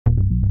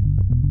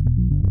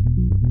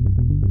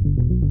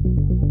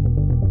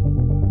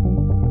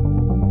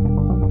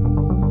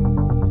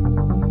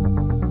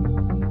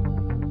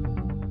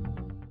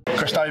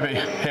Chris Dobey,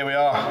 here we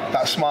are.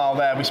 That smile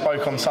there, we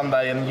spoke on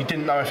Sunday and you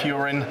didn't know if you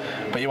were in,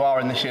 but you are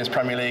in this year's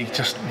Premier League.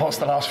 Just what's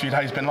the last few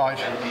days been like?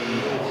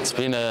 It's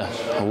been a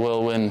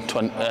whirlwind,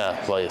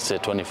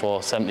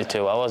 24,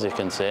 72 hours you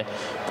can say,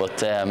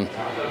 but I'm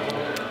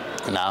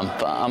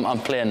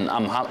playing,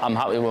 I'm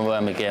happy with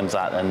where my game's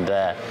at, and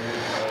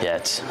yeah,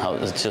 it's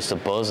just a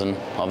buzz, and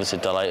obviously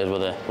delighted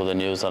with the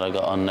news that I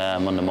got on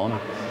Monday morning.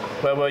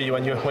 Where were you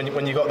when you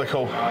got the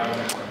call?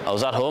 I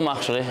was at home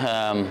actually.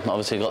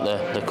 Obviously got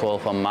the call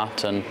from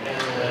Matt, and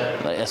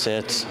like I say,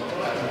 it's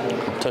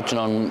touching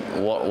on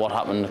what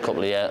happened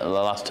the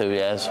last 2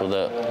 years with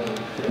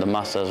the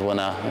Masters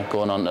winner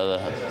going on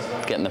to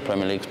getting the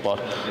Premier League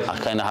spot. I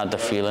kind of had the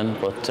feeling,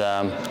 but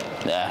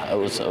yeah, it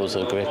was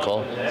a great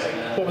call.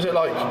 What was it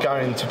like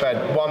going to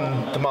bed?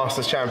 One, the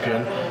Masters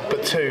champion,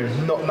 but two,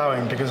 not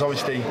knowing, because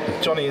obviously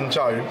Johnny and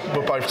Joe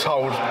were both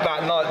told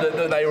that night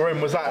that they were in.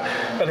 Was that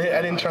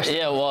an interesting?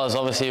 Yeah, it was.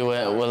 Obviously, with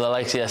the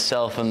likes of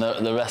yourself and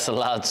the rest of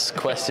the lads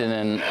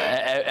questioning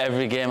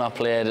every game I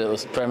played, it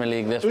was Premier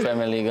League this,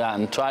 Premier League that,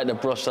 and tried to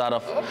brush that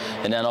off,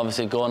 and then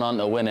obviously going on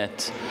to win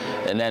it.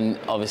 And then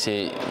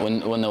obviously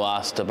when they were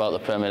asked about the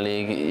Premier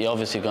League, you're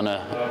obviously going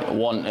to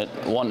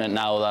want it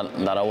now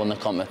that I won the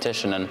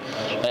competition. And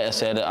like I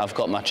said, I've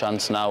got my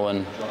chance now,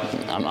 and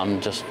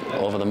I'm just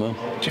over the moon.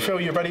 Do you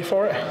feel you're ready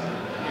for it?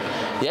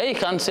 Yeah, you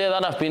can say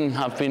that. I've been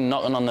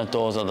knocking on the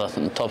doors of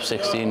the top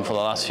 16 for the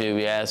last few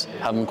years.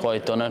 Haven't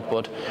quite done it,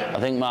 but I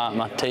think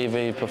my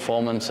TV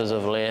performances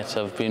of late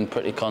have been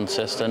pretty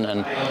consistent,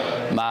 and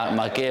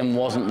my game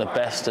wasn't the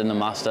best in the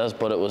Masters,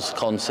 but it was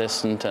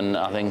consistent, and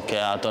I think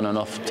I've done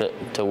enough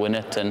to win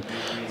it, and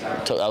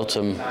took out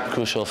some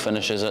crucial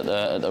finishes at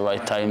the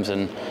right times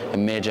in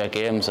major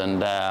games,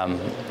 and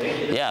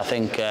yeah, I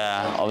think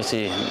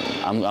obviously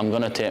I'm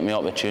going to take my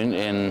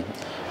opportunity, and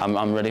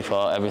I'm ready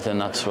for everything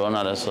that's thrown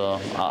at us, so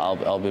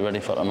I'll be ready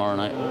for tomorrow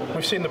night.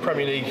 We've seen the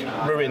Premier League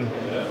ruin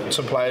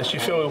some players. Do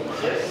you feel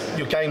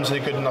your game's in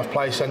a good enough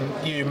place and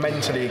you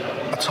mentally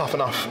are tough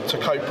enough to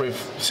cope with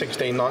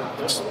 16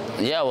 nights?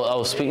 Yeah, well, I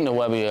was speaking to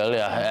Webby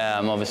earlier.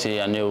 Obviously,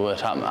 I knew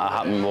it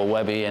happened with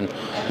Webby and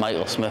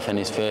Michael Smith in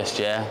his first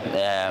year.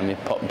 It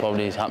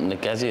probably happened to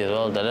Gezi as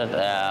well, did it?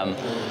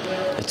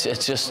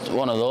 It's just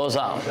one of those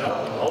that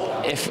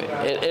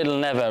it'll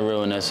never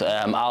ruin us.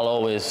 I'll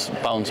always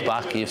bounce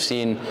back. You've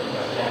seen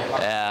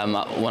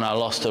when I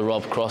lost to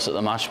Rob Cross at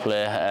the match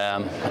play,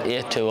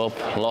 8-2 up,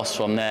 lost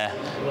from there.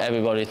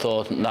 Everybody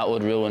thought that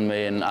would ruin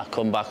me, and I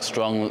come back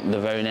strong the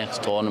very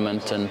next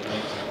tournament, and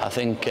I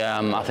think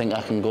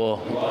I can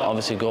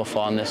obviously go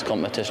far in this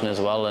competition as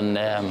well, and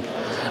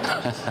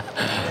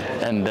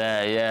and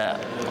yeah,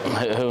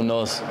 who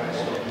knows.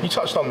 You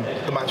touched on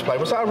the match play.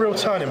 Was that a real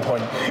turning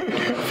point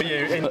for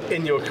you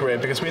in your career?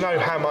 Because we know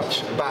how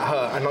much that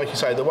hurt, and like you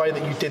say, the way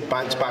that you did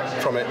bounce back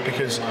from it,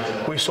 because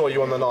we saw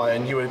you on the night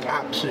and you were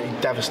absolutely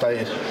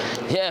devastated.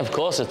 Yeah, of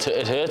course,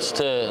 it hurts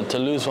to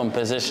lose from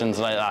positions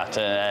like that.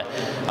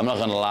 I'm not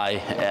going to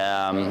lie,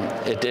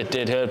 it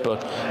did hurt,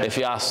 but if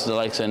you ask the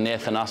likes of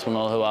Nathan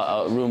Aspinall, who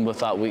I roomed with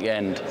that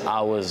weekend,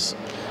 I was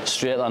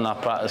straight on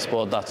that practice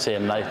board that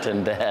same night,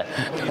 and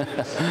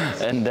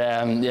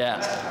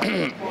yeah,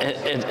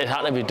 it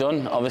had to be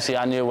done. Obviously,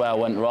 I knew where I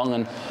went wrong,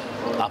 and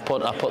I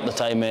put the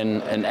time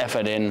in and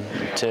effort in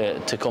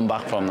to come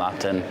back from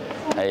that, and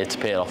it's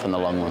paid off in the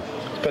long run.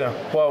 It's been a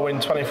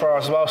whirlwind 24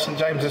 hours as well. St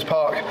James's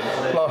Park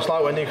last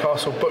night when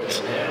Newcastle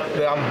booked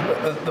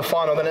the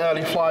final, then an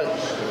early flight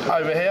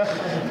over here.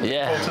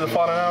 Yeah. Forward to the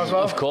final now as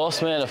well. Of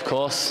course, mate. Of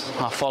course.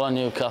 I follow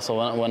Newcastle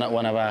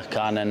whenever I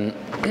can, and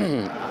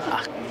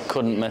I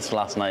couldn't miss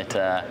last night.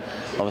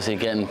 Obviously,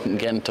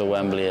 getting to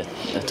Wembley,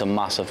 it's a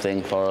massive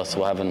thing for us.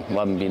 We haven't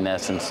been there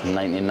since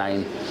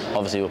 '99.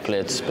 Obviously, we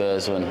played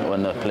Spurs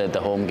when they played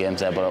the home games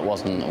there, but it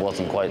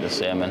wasn't quite the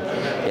same. And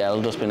yeah,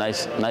 it'll just be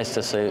nice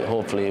to see.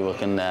 Hopefully, we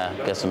can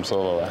get some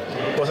silverware.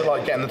 What was it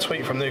like getting the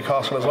tweet from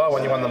Newcastle as well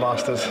when you won the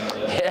Masters?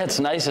 Yeah, it's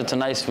nice. It's a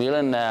nice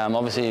feeling.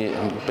 Obviously,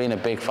 been a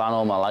big fan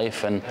all my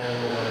life, and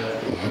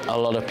a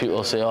lot of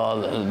people say,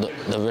 "Oh,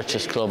 the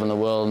richest club in the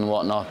world" and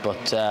whatnot.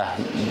 But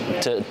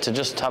to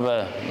just have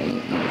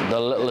the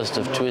littlest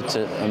of tweets,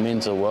 it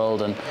means the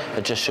world, and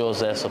it just shows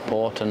their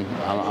support, and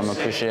I'm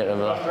appreciative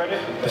of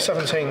that. The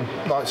 17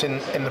 nights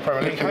in the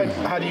Premier League,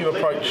 how do you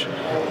approach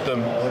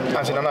them?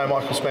 As in, I know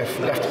Michael Smith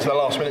left it to the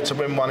last minute to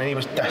win one, and he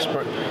was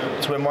desperate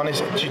to win one. Is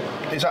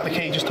that the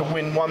key, just to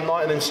win one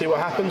night and then see what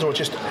happens, or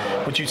just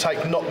would you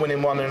take not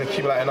winning one and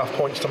accumulate enough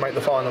points to make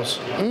the finals?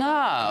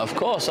 Nah, of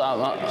course.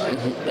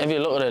 If you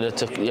look at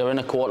it, you're in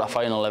a quarter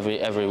final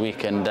every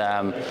week, and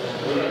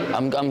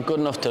I'm good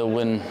enough to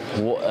win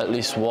at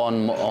least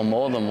one or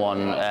more than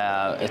one.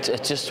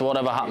 It's just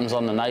whatever happens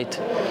on the night.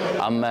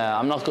 I'm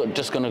not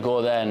just going to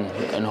go there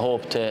and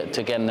hope to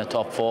get in the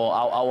top four.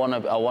 I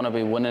want to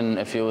be winning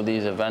a few of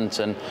these events,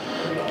 and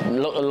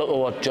look at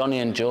what Johnny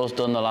and Joe's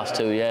done the last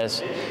 2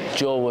 years.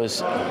 Joe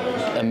was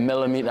a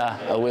millimetre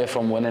away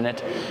from winning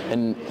it,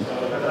 and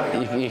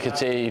you could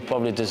say he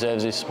probably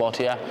deserves his spot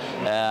here.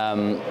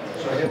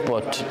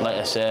 But like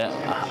I say,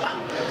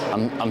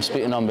 I'm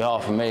speaking on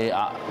behalf of me.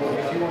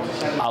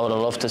 I would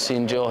have loved to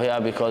seen Joe here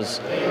because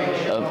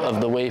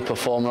of the way he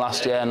performed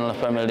last year in the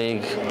Premier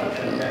League.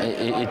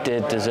 He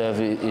did deserve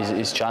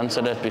his chance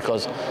at it,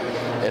 because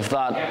if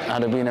that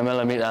had been a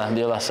millimetre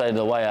the other side of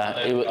the wire,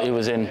 he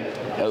was in.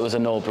 It was a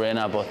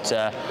no-brainer. But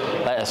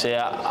like I say,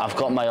 I've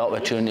got my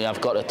opportunity.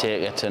 I've got to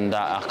take it, and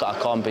I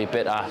can't be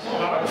bitter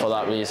for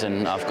that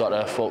reason. I've got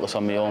to focus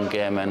on my own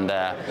game, and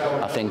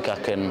I think I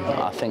can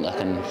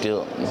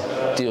deal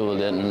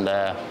with it, and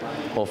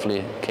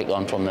hopefully kick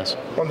on from this.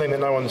 One thing that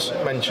no one's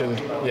mentioned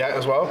yet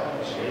as well,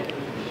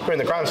 you're in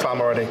the Grand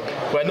Slam already,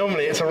 where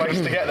normally it's a race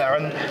to get there.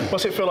 And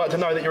what's it feel like to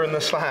know that you're in the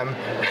Slam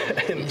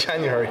in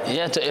January?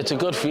 Yeah, it's a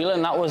good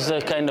feeling. That was the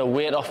kind of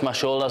weight off my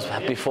shoulders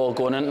before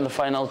going into the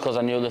final, because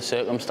I knew the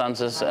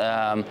circumstances.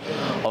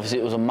 Obviously,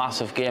 it was a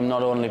massive game,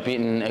 not only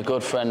beating a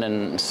good friend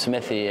in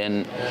Smithy,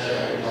 and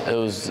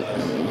who's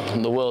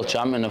the world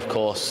champion, of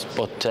course,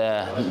 but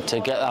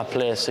to get that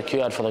place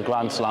secured for the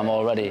Grand Slam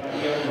already,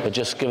 it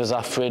just gives us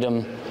that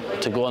freedom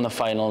to go in the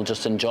final,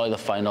 just enjoy the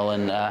final,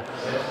 and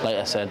like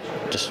I said,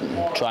 just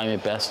try my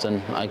best,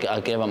 and I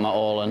gave it my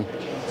all, and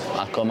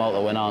I come out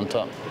the winner on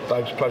top.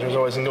 Dave's pleasure as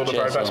always, and all the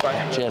very best,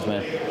 mate. Cheers,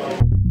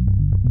 mate.